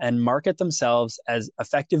across and market themselves as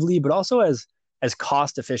effectively, but also as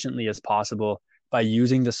cost efficiently as possible by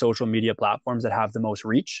using the social media platforms that have the most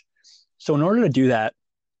reach. So in order to do that,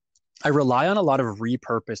 I rely on a lot of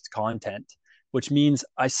repurposed content, which means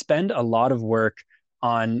I spend a lot of work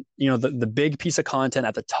on, the big piece of content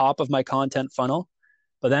at the top of my content funnel,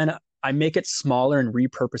 but then I make it smaller and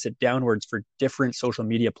repurpose it downwards for different social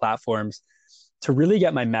media platforms to really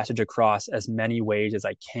get my message across as many ways as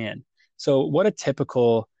I can. So what a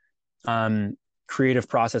typical creative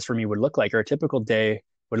process for me would look like, or a typical day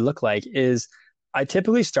would look like, is I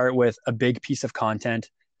typically start with a big piece of content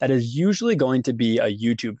that is usually going to be a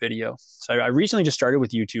YouTube video. So I recently just started with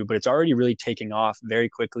YouTube, but it's already really taking off very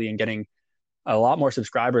quickly and getting a lot more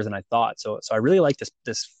subscribers than I thought. So I really like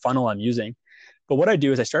this funnel I'm using. But what I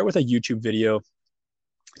do is I start with a YouTube video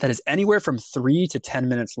that is anywhere from 3 to 10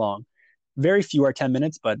 minutes long. Very few are 10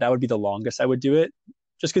 minutes, but that would be the longest I would do it,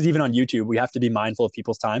 just because even on YouTube, we have to be mindful of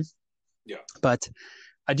people's time. Yeah. But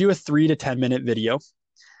I do a 3 to 10 minute video.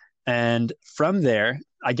 And from there,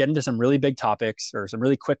 I get into some really big topics, or some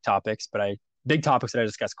really quick topics, big topics that I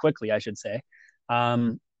discuss quickly, I should say.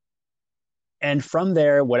 And from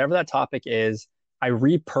there, whatever that topic is, I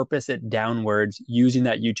repurpose it downwards using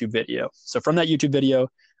that YouTube video. So from that YouTube video,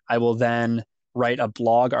 I will then write a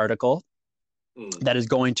blog article that is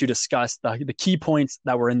going to discuss the key points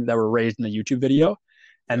that were raised in the YouTube video.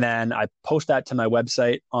 And then I post that to my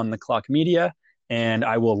website On the Clock Media, and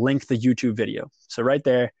I will link the YouTube video. So right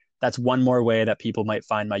there, that's one more way that people might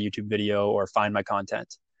find my YouTube video or find my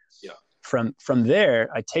content. Yeah. From there,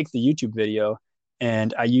 I take the YouTube video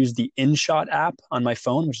and I use the InShot app on my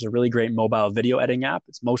phone, which is a really great mobile video editing app.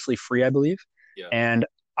 It's mostly free, I believe. Yeah. And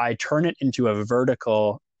I turn it into a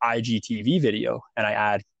vertical IGTV video, and I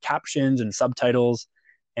add captions and subtitles.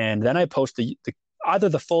 And then I post either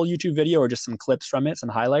the full YouTube video or just some clips from it, some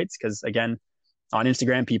highlights, because again, on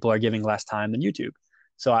Instagram, people are giving less time than YouTube.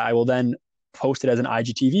 So I will then post it as an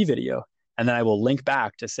IGTV video. And then I will link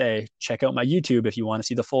back to say, check out my YouTube if you want to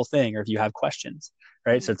see the full thing or if you have questions,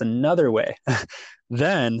 right? So it's another way.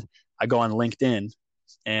 Then I go on LinkedIn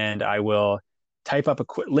and I will type up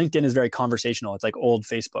LinkedIn is very conversational. It's like old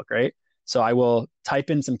Facebook, right? So I will type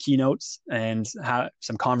in some keynotes and have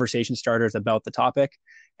some conversation starters about the topic.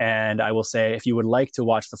 And I will say, if you would like to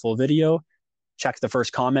watch the full video, check the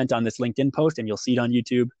first comment on this LinkedIn post and you'll see it on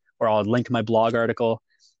YouTube, or I'll link my blog article.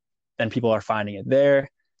 Then people are finding it there.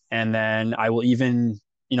 And then I will even,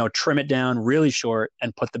 trim it down really short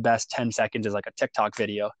and put the best 10 seconds as like a TikTok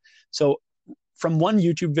video. So from one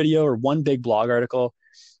YouTube video or one big blog article,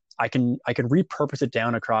 I can repurpose it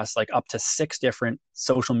down across like up to 6 different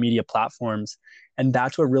social media platforms. And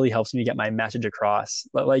that's what really helps me get my message across.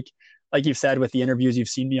 But like you've said with the interviews you've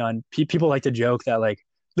seen me on, people like to joke that like,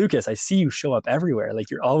 Lucas, I see you show up everywhere.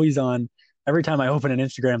 Like you're always on. Every time I open an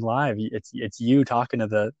Instagram live, it's you talking to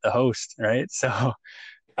the host, right? So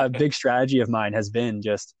a big strategy of mine has been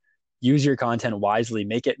just use your content wisely,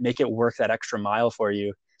 make it work that extra mile for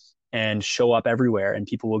you, and show up everywhere, and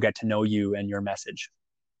people will get to know you and your message.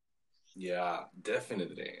 Yeah,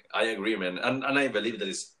 definitely. I agree, man. And I believe that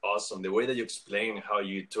is awesome. The way that you explain how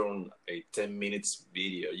you turn a 10 minutes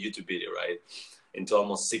video, YouTube video, right, into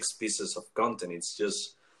almost 6 pieces of content. It's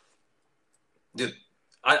just, dude,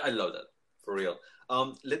 I love that, for real.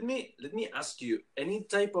 Let me ask you, any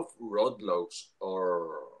type of roadblocks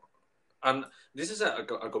and this is a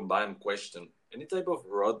combined question. Any type of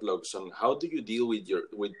roadblocks on how do you deal with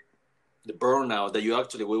the burnout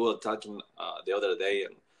that we were talking the other day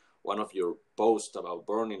and one of your posts about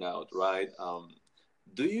burning out, right?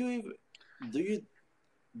 Do you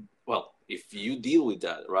well, if you deal with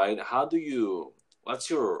that, right? What's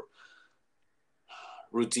your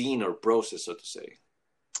routine or process, so to say?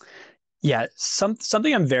 Yeah,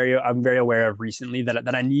 something I'm very aware of recently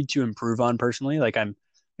that I need to improve on personally. Like I'm,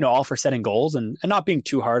 all for setting goals and not being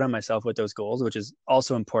too hard on myself with those goals, which is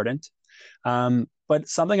also important. But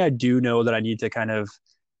something I do know that I need to kind of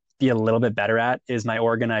be a little bit better at is my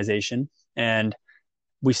organization. And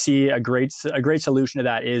we see a great solution to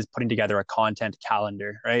that is putting together a content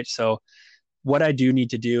calendar, right? So what I do need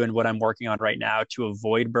to do and what I'm working on right now to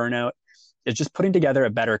avoid burnout is just putting together a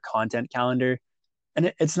better content calendar.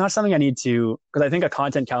 And it's not something I need to, because I think a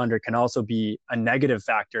content calendar can also be a negative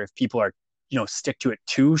factor if people are, stick to it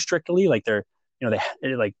too strictly. Like it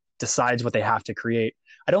like decides what they have to create.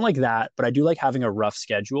 I don't like that, but I do like having a rough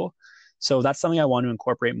schedule. So that's something I want to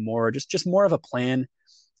incorporate more, just more of a plan.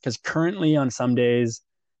 Because currently on some days,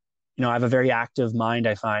 I have a very active mind,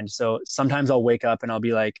 I find. So sometimes I'll wake up and I'll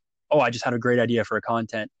be like, oh, I just had a great idea for a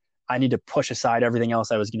content. I need to push aside everything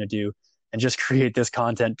else I was going to do and just create this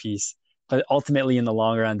content piece. But ultimately, in the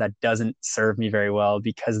long run, that doesn't serve me very well,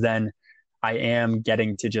 because then I am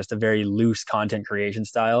getting to just a very loose content creation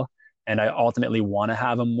style. And I ultimately want to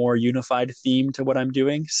have a more unified theme to what I'm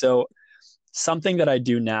doing. So something that I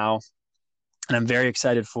do now, and I'm very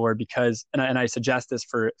excited for, because, and I suggest this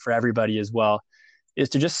for everybody as well, is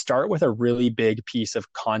to just start with a really big piece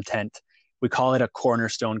of content. We call it a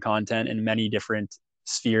cornerstone content in many different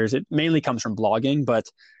spheres. It mainly comes from blogging, but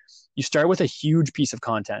you start with a huge piece of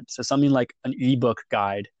content. So something like an ebook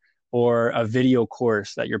guide or a video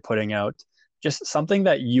course that you're putting out, just something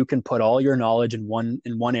that you can put all your knowledge in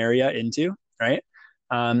one area into, right?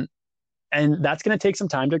 And that's going to take some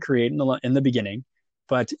time to create in the beginning,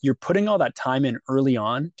 but you're putting all that time in early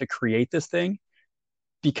on to create this thing,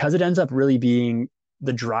 because it ends up really being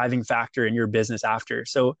the driving factor in your business after.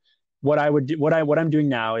 So what I'm doing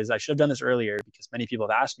now is, I should have done this earlier because many people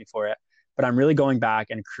have asked me for it, but I'm really going back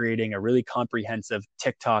and creating a really comprehensive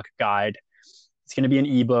TikTok guide. It's going to be an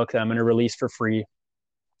ebook that I'm going to release for free.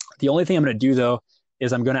 The only thing I'm going to do, though,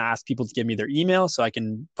 is I'm going to ask people to give me their email so I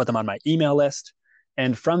can put them on my email list.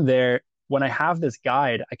 And from there, when I have this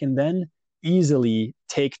guide, I can then easily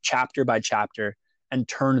take chapter by chapter and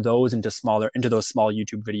turn those into those small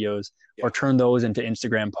YouTube videos, or turn those into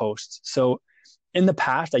Instagram posts. So in the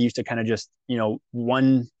past, I used to kind of just,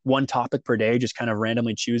 one topic per day, just kind of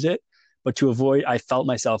randomly choose it. But to avoid, I felt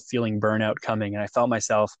myself feeling burnout coming, and I felt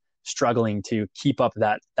myself struggling to keep up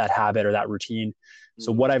that habit or that routine.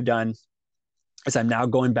 So what I've done is I'm now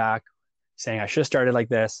going back saying I should have started like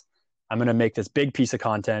this. I'm going to make this big piece of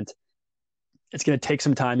content. It's going to take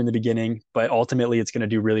some time in the beginning, but ultimately it's going to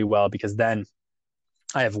do really well because then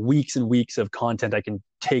I have weeks and weeks of content I can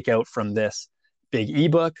take out from this big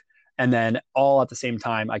ebook. And then all at the same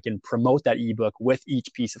time, I can promote that ebook with each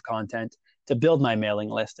piece of content to build my mailing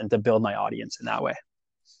list and to build my audience in that way.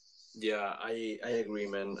 Yeah, I agree,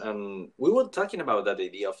 man. And we were talking about that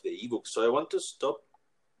idea of the ebook. So I want to stop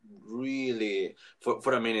really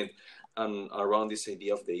for a minute around this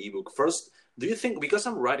idea of the ebook. First, do you think, because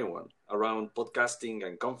I'm writing one around podcasting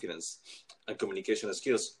and confidence and communication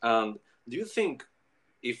skills, and do you think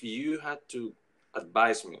if you had to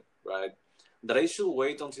advise me, right, that I should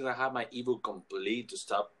wait until I have my ebook complete to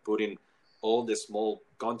start putting all the small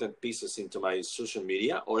content pieces into my social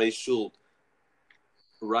media, or I should,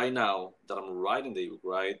 right now that I'm writing the ebook,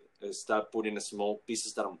 right, start putting small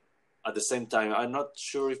pieces that I'm at the same time? I'm not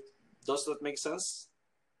sure if does that make sense?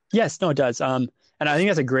 Yes, no, it does. And I think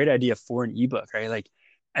that's a great idea for an ebook, right? Like,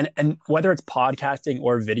 and whether it's podcasting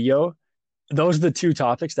or video, those are the two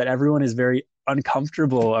topics that everyone is very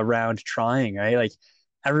uncomfortable around trying, right? Like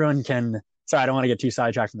everyone can, sorry, I don't want to get too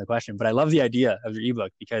sidetracked from the question, but I love the idea of your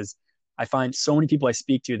ebook because I find so many people I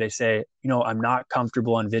speak to, they say, I'm not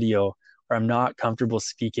comfortable on video or I'm not comfortable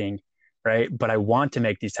speaking, right? But I want to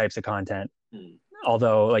make these types of content.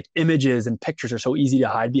 Although like images and pictures are so easy to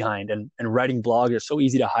hide behind and writing blogs are so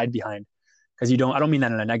easy to hide behind because I don't mean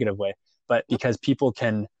that in a negative way, but because people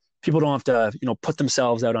don't have to, put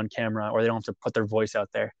themselves out on camera or they don't have to put their voice out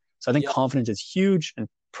there. So I think confidence is huge and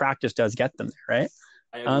practice does get them there, right?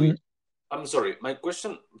 I agree. I'm sorry. My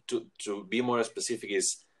question to be more specific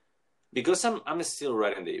is because I'm still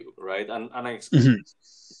writing the ebook, right? And I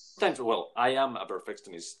sometimes, well, I am a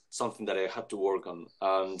perfectionist, something that I had to work on.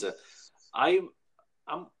 And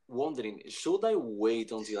I'm wondering, should I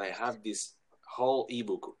wait until I have this whole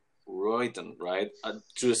ebook written, right,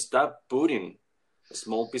 to start putting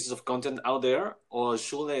small pieces of content out there, or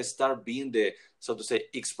should I start being the, so to say,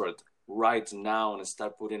 expert right now and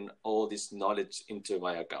start putting all this knowledge into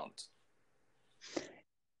my account?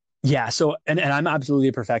 Yeah. So, and I'm absolutely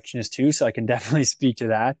a perfectionist too, so I can definitely speak to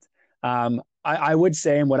that. I would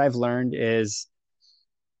say, and what I've learned is,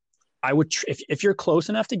 I would if you're close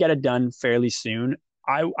enough to get it done fairly soon,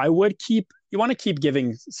 I would you want to keep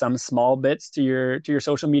giving some small bits to your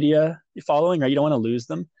social media following, right? You don't want to lose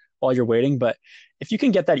them while you're waiting. But if you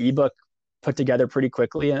can get that ebook put together pretty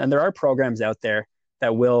quickly, and there are programs out there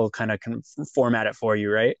that will kind of format it for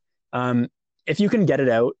you, right? If you can get it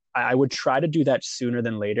out, I would try to do that sooner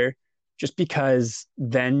than later, just because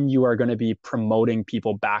then you are going to be promoting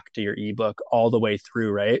people back to your ebook all the way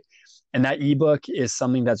through, right? And that ebook is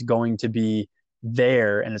something that's going to be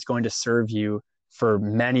there and it's going to serve you for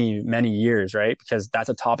many, many years, right? Because that's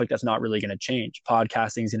a topic that's not really going to change.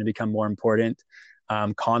 Podcasting is going to become more important.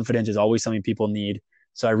 Confidence is always something people need.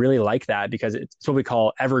 So I really like that because it's what we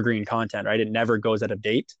call evergreen content, right? It never goes out of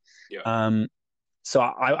date. Yeah. So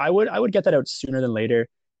I would get that out sooner than later.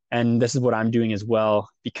 And this is what I'm doing as well,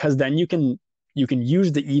 because then you can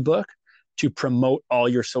use the ebook to promote all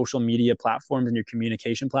your social media platforms and your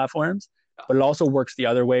communication platforms. But it also works the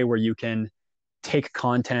other way where you can take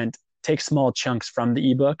small chunks from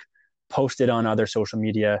the ebook, post it on other social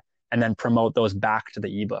media, and then promote those back to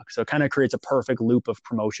the ebook. So it kind of creates a perfect loop of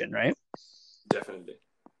promotion, right? Definitely.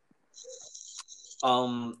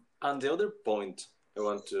 And the other point I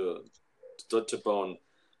want to touch upon,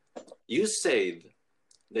 you said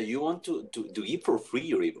that you want to give for free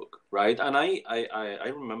your ebook, right? And I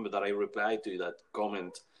remember that I replied to that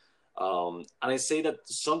comment. And I say that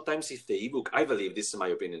sometimes if the ebook, I believe, this is my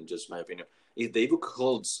opinion, just my opinion, if the ebook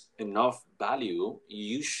holds enough value,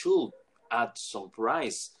 you should add some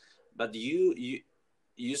price. But you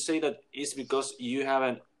say that it's because you have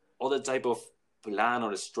an other type of plan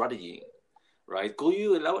or strategy, right? Could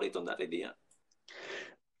you elaborate on that idea?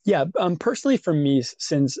 Yeah, personally for me,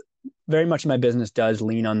 since very much my business does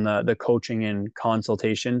lean on the coaching and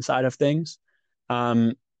consultation side of things,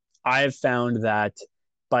 I've found that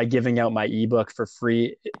by giving out my ebook for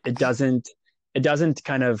free, it doesn't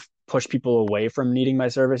kind of push people away from needing my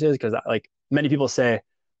services, because like many people say,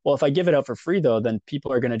 well, if I give it out for free though, then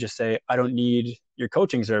people are going to just say, I don't need your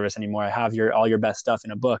coaching service anymore. I have all your best stuff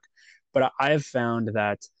in a book. But I've found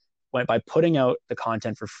that by putting out the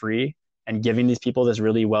content for free and giving these people this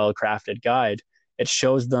really well-crafted guide, it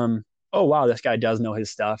shows them, oh, wow, this guy does know his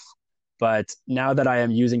stuff. But now that I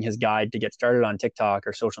am using his guide to get started on TikTok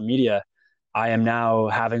or social media, I am now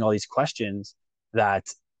having all these questions that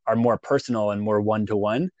are more personal and more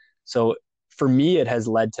one-to-one. So for me, it has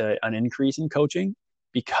led to an increase in coaching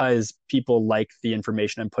because people like the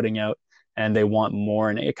information I'm putting out and they want more.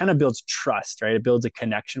 And it kind of builds trust, right? It builds a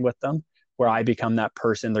connection with them where I become that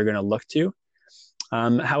person they're going to look to.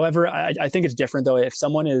 However, I think it's different though. If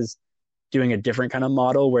someone is doing a different kind of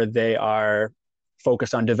model where they are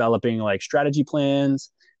focused on developing like strategy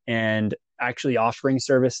plans and actually offering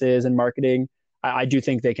services and marketing, I do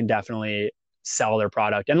think they can definitely sell their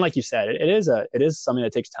product. And like you said, it is something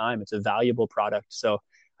that takes time. It's a valuable product. So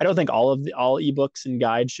I don't think all ebooks and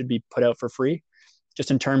guides should be put out for free. Just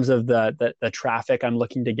in terms of the traffic I'm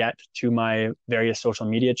looking to get to my various social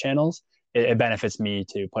media channels, it benefits me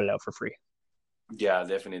to put it out for free. Yeah,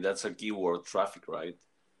 definitely. That's a keyword, traffic, right?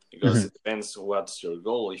 Because it depends what's your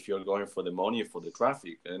goal. If you're going for the money, for the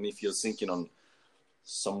traffic, and if you're thinking on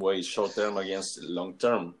some way short term against long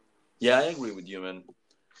term. Yeah, I agree with you, man.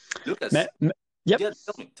 Lucas. Yep. Yeah,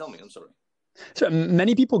 tell me. I'm sorry. So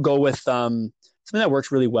many people go with something that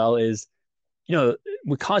works really well is,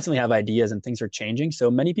 we constantly have ideas and things are changing. So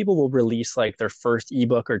many people will release like their first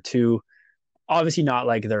ebook or two, obviously not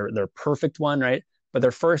like their perfect one, right? But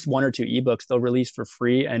their first one or two ebooks they'll release for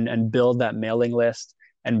free and build that mailing list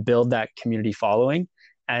and build that community following.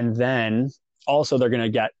 And then also they're going to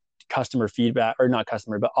get customer feedback, or not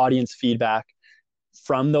customer, but audience feedback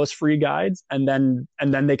from those free guides. And then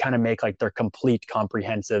they kind of make like their complete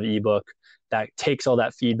comprehensive ebook that takes all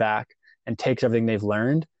that feedback and takes everything they've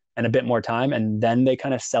learned and a bit more time. And then they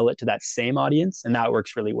kind of sell it to that same audience. And that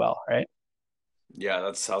works really well, right? Yeah,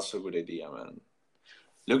 that's also a good idea, man.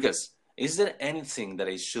 Lucas, is there anything that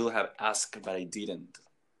I should have asked but I didn't?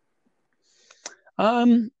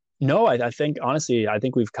 No, I think honestly, I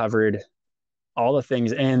think we've covered all the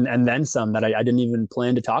things and then some that I didn't even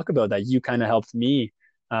plan to talk about that you kind of helped me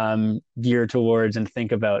gear towards and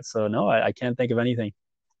think about. So no, I can't think of anything.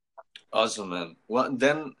 Awesome, man. Well,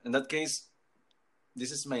 then in that case,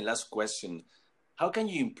 this is my last question. How can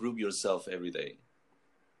you improve yourself every day?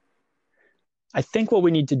 I think what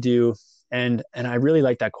we need to do, and I really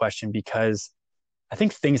like that question because I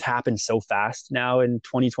think things happen so fast now in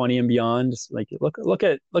 2020 and beyond. Like look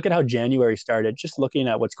at how January started. Just looking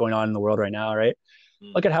at what's going on in the world right now, right?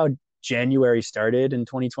 Look at how January started in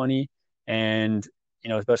 2020, and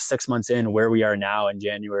about 6 months in, where we are now in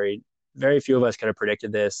January. Very few of us could have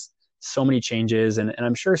predicted this. So many changes, and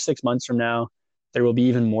I'm sure 6 months from now there will be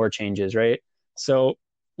even more changes, right? So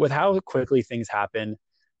with how quickly things happen,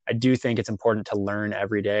 I do think it's important to learn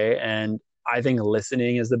every day, and I think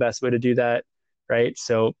listening is the best way to do that. Right.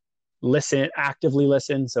 So actively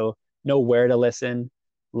listen. So know where to listen,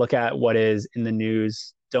 look at what is in the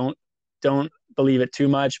news. Don't believe it too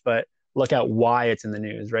much, but look at why it's in the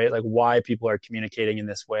news, right? Like why people are communicating in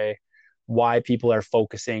this way, why people are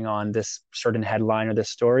focusing on this certain headline or this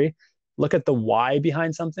story. Look at the why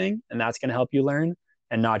behind something, and that's going to help you learn,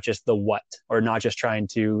 and not just the what, or not just trying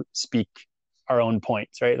to speak our own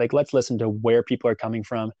points, right? Like let's listen to where people are coming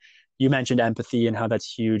from. You mentioned empathy and how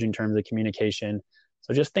that's huge in terms of communication.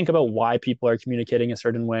 So just think about why people are communicating a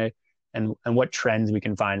certain way and what trends we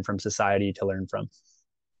can find from society to learn from.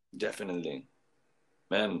 Definitely.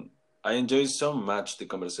 Man, I enjoyed so much the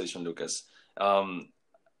conversation, Lucas.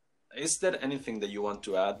 Is there anything that you want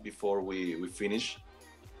to add before we finish?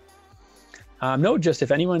 No, just if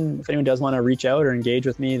anyone does want to reach out or engage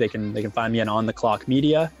with me, they can find me on the Clock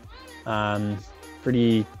Media.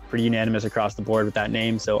 Pretty unanimous across the board with that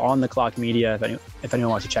name. So On the Clock Media, if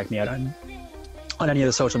anyone wants to check me out on any of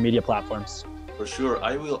the social media platforms. For sure.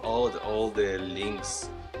 I will add all the links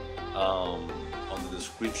on the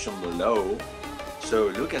description below. So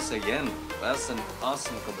Lucas, again, that's an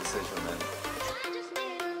awesome conversation, man.